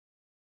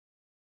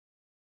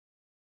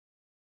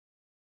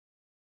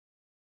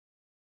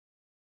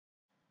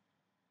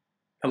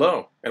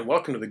Hello, and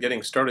welcome to the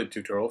Getting Started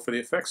tutorial for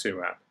the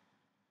Efexio app.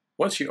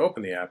 Once you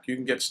open the app, you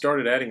can get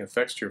started adding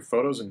effects to your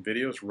photos and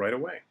videos right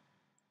away.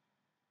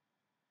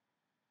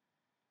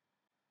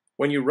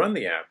 When you run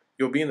the app,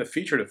 you'll be in the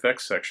Featured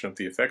Effects section of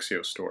the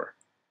Efexio store.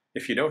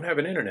 If you don't have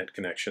an internet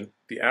connection,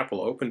 the app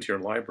will open to your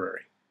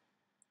library.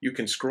 You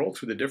can scroll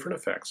through the different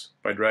effects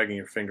by dragging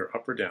your finger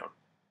up or down.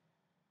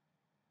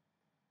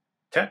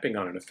 Tapping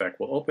on an effect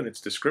will open its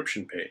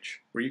description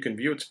page, where you can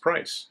view its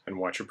price and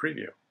watch a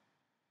preview.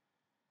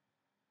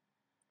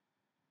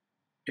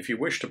 If you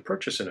wish to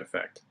purchase an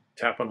effect,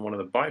 tap on one of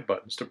the Buy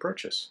buttons to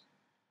purchase.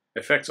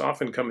 Effects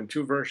often come in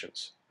two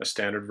versions, a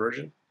standard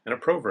version and a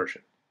pro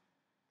version.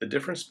 The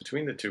difference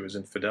between the two is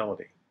in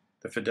fidelity.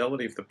 The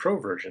fidelity of the pro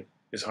version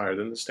is higher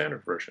than the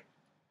standard version.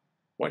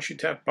 Once you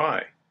tap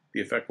Buy,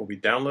 the effect will be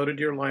downloaded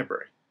to your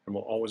library and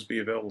will always be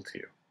available to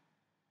you.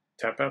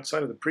 Tap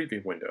outside of the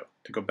preview window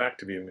to go back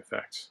to viewing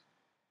effects.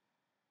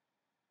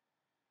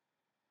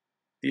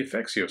 The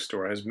Efexio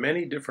store has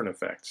many different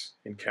effects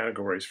in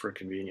categories for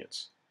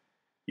convenience.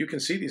 You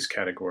can see these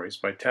categories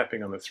by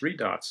tapping on the three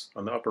dots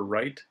on the upper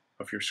right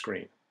of your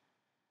screen.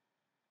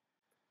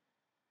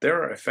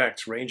 There are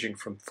effects ranging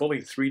from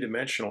fully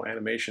three-dimensional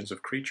animations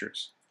of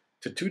creatures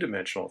to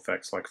two-dimensional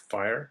effects like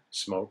fire,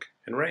 smoke,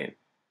 and rain.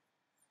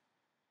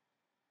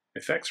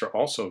 Effects are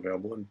also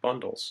available in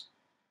bundles.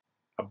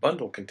 A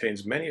bundle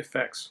contains many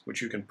effects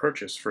which you can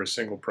purchase for a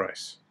single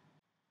price.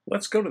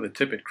 Let's go to the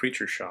Tippett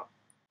Creature Shop.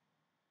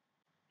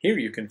 Here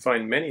you can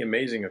find many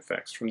amazing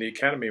effects from the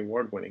Academy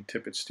Award-winning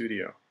Tippett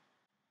Studio.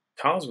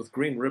 Tiles with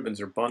green ribbons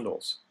are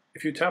bundles.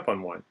 If you tap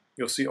on one,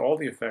 you'll see all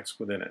the effects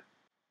within it.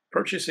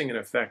 Purchasing an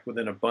effect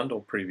within a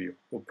bundle preview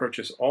will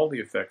purchase all the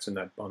effects in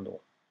that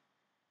bundle.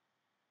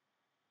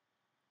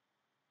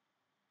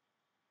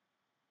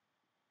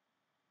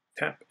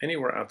 Tap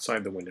anywhere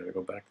outside the window to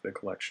go back to the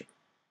collection.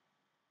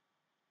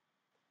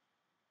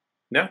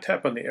 Now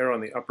tap on the arrow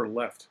on the upper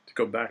left to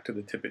go back to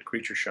the Tippett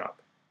Creature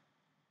Shop.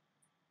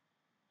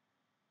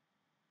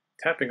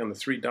 Tapping on the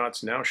three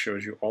dots now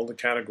shows you all the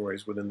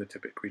categories within the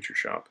Tippett Creature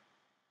Shop.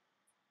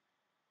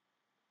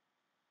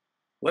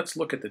 Let's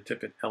look at the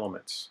Tippett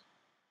Elements.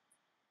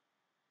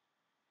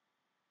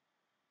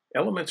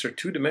 Elements are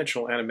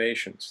two-dimensional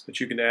animations that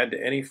you can add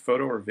to any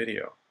photo or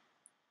video.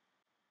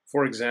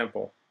 For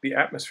example, the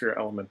Atmosphere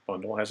Element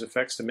bundle has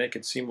effects to make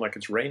it seem like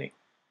it's raining.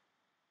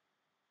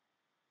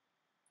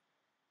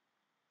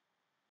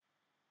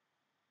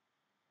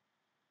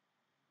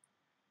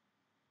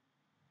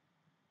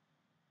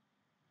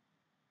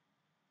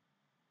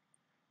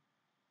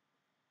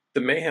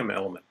 The Mayhem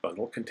Element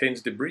bundle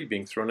contains debris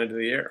being thrown into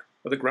the air,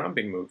 or the ground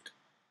being moved.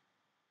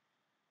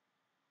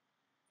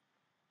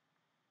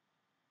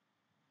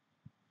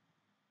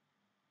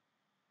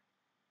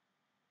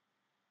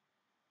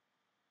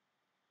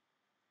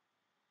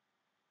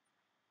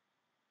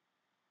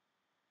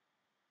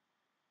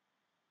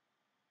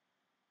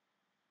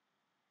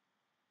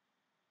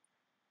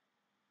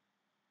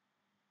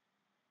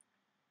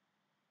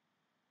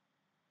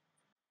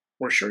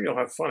 We're sure you'll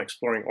have fun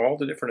exploring all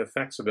the different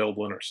effects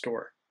available in our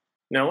store.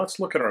 Now let's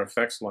look at our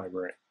effects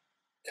library.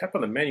 Tap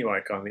on the menu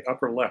icon in the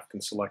upper left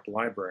and select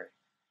Library.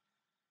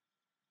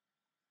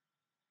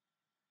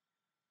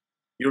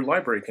 Your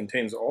library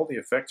contains all the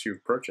effects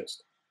you've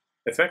purchased.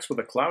 Effects with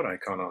a cloud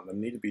icon on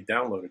them need to be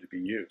downloaded to be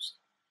used.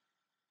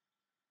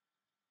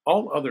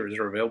 All others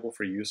are available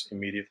for use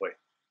immediately.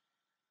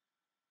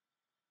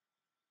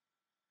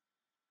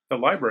 The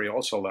library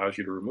also allows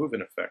you to remove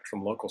an effect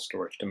from local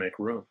storage to make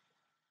room.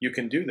 You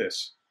can do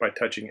this by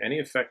touching any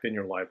effect in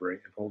your library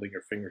and holding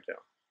your finger down.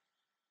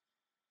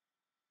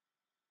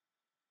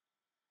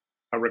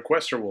 A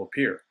requester will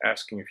appear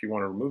asking if you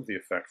want to remove the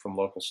effect from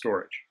local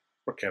storage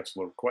or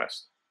cancel a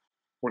request.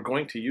 We're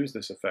going to use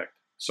this effect,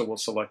 so we'll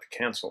select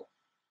Cancel.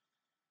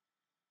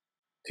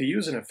 To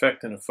use an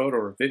effect in a photo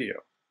or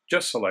video,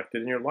 just select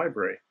it in your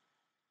library.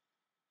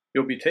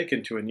 You'll be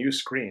taken to a new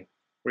screen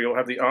where you'll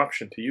have the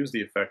option to use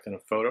the effect in a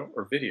photo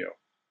or video.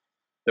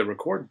 The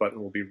Record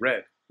button will be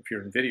red if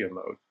you're in video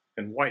mode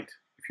and white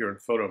if you're in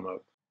photo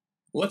mode.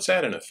 Let's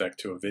add an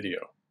effect to a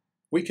video.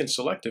 We can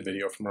select a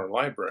video from our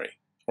library,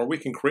 or we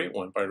can create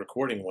one by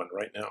recording one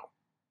right now.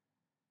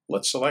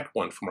 Let's select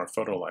one from our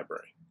photo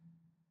library.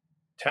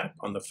 Tap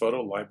on the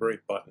Photo Library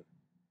button.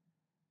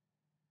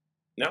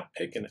 Now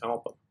pick an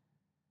album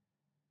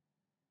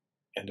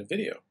and a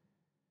video.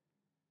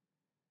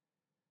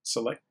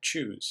 Select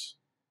Choose.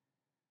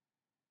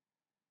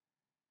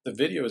 The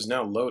video is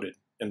now loaded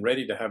and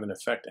ready to have an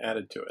effect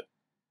added to it.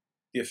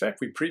 The effect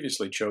we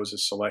previously chose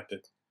is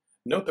selected.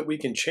 Note that we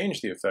can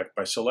change the effect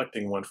by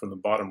selecting one from the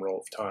bottom row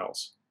of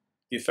tiles.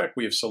 The effect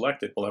we have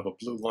selected will have a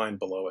blue line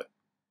below it.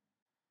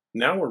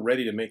 Now we're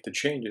ready to make the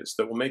changes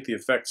that will make the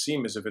effect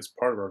seem as if it's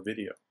part of our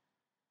video.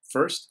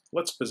 First,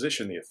 let's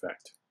position the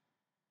effect.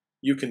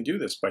 You can do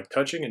this by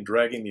touching and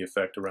dragging the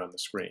effect around the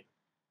screen.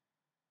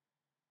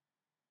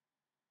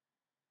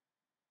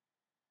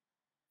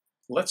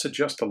 Let's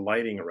adjust the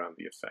lighting around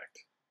the effect.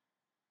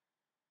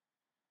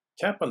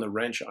 Tap on the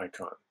wrench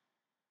icon.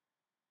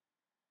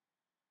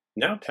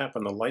 Now tap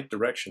on the light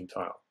direction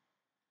tile.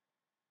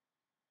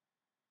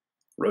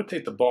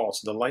 Rotate the ball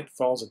so the light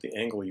falls at the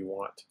angle you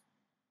want.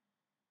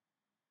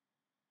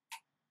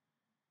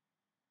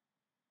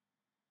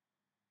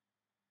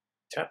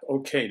 Tap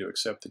OK to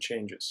accept the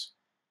changes.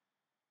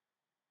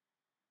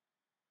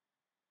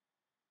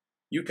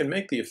 You can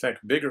make the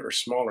effect bigger or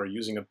smaller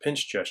using a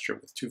pinch gesture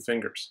with 2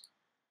 fingers.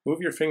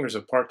 Move your fingers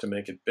apart to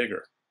make it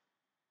bigger,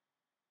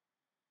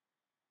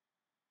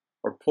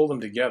 or pull them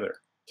together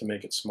to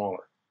make it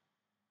smaller.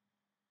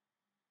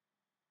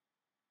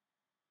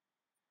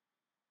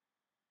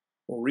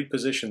 We'll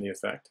reposition the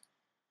effect.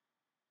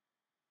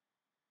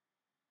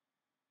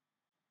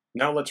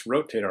 Now let's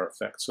rotate our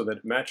effect so that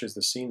it matches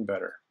the scene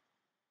better.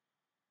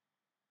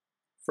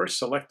 First,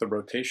 select the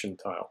rotation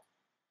tile.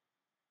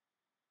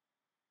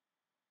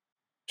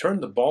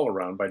 Turn the ball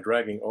around by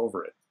dragging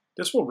over it.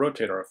 This will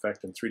rotate our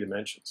effect in 3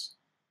 dimensions.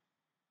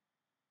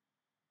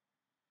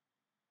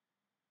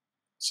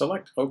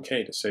 Select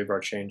OK to save our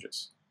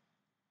changes.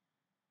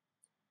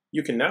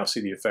 You can now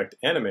see the effect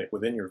animate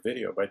within your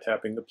video by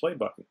tapping the play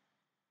button.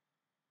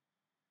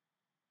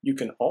 You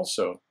can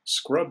also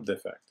scrub the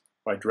effect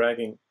by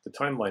dragging the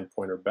timeline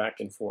pointer back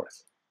and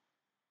forth.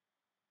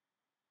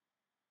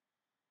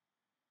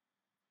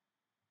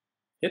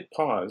 Hit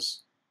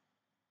pause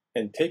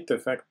and take the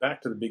effect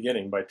back to the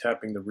beginning by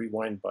tapping the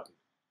rewind button.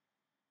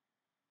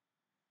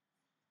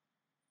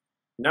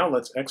 Now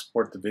let's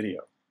export the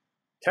video.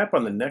 Tap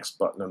on the next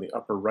button on the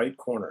upper right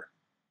corner.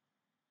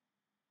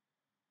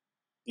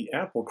 The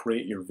app will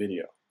create your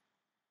video.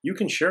 You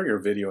can share your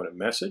video in a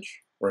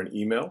message or an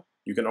email.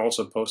 You can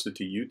also post it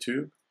to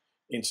YouTube,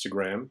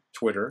 Instagram,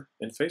 Twitter,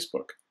 and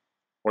Facebook.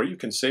 Or you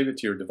can save it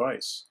to your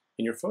device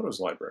in your Photos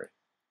library.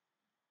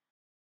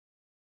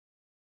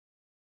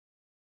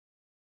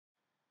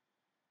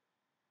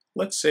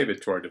 Let's save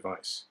it to our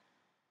device.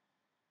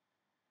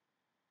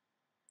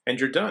 And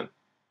you're done.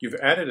 You've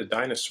added a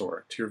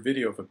dinosaur to your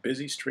video of a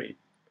busy street.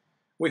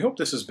 We hope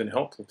this has been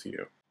helpful to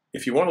you.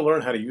 If you want to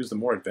learn how to use the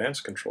more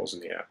advanced controls in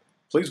the app,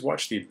 please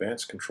watch the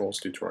Advanced Controls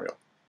tutorial.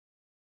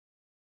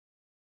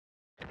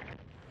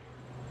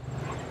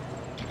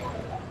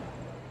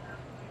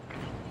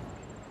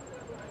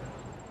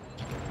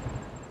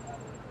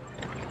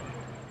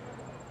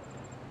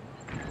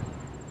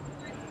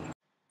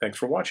 Thanks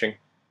for watching.